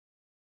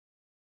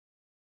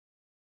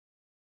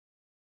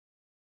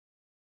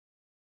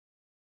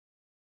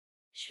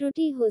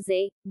Sruthi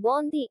Jose,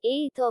 born the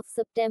 8th of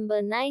September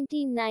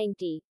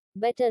 1990,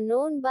 better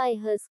known by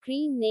her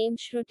screen name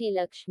Sruthi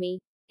Lakshmi,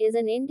 is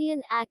an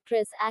Indian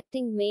actress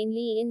acting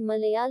mainly in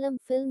Malayalam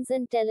films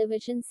and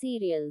television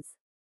serials.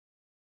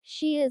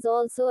 She is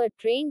also a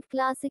trained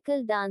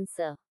classical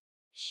dancer.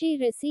 She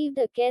received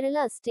a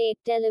Kerala State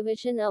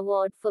Television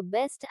Award for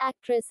Best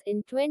Actress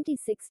in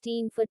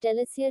 2016 for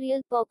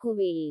teleserial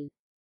Pokkuveyil.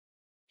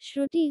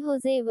 Sruthi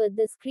Jose with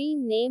the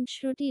screen name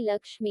Sruthi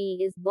Lakshmi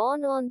is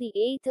born on the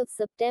 8th of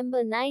September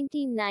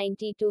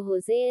 1990 to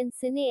Jose and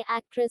cine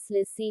actress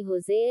Lissy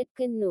Jose at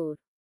Kannur.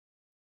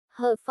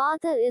 Her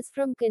father is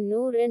from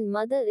Kannur and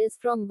mother is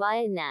from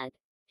Wayanad.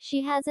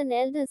 She has an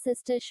elder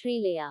sister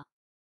Sreelaya.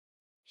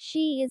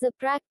 She is a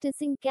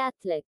practicing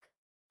Catholic.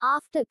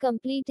 After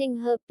completing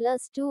her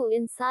 +2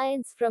 in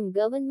science from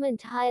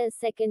Government Higher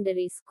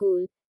Secondary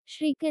School,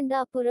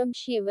 Sreekandapuram,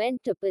 she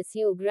went to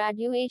pursue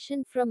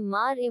graduation from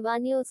Mar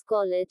Ivanios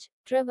College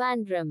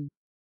Trivandrum.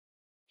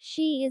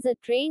 She is a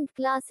trained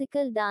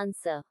classical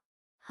dancer.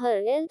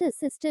 Her elder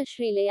sister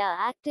Sreelaya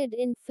acted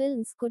in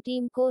films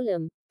Kuttim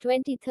Kolam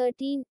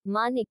 2013,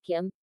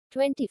 Manikyam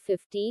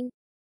 2015,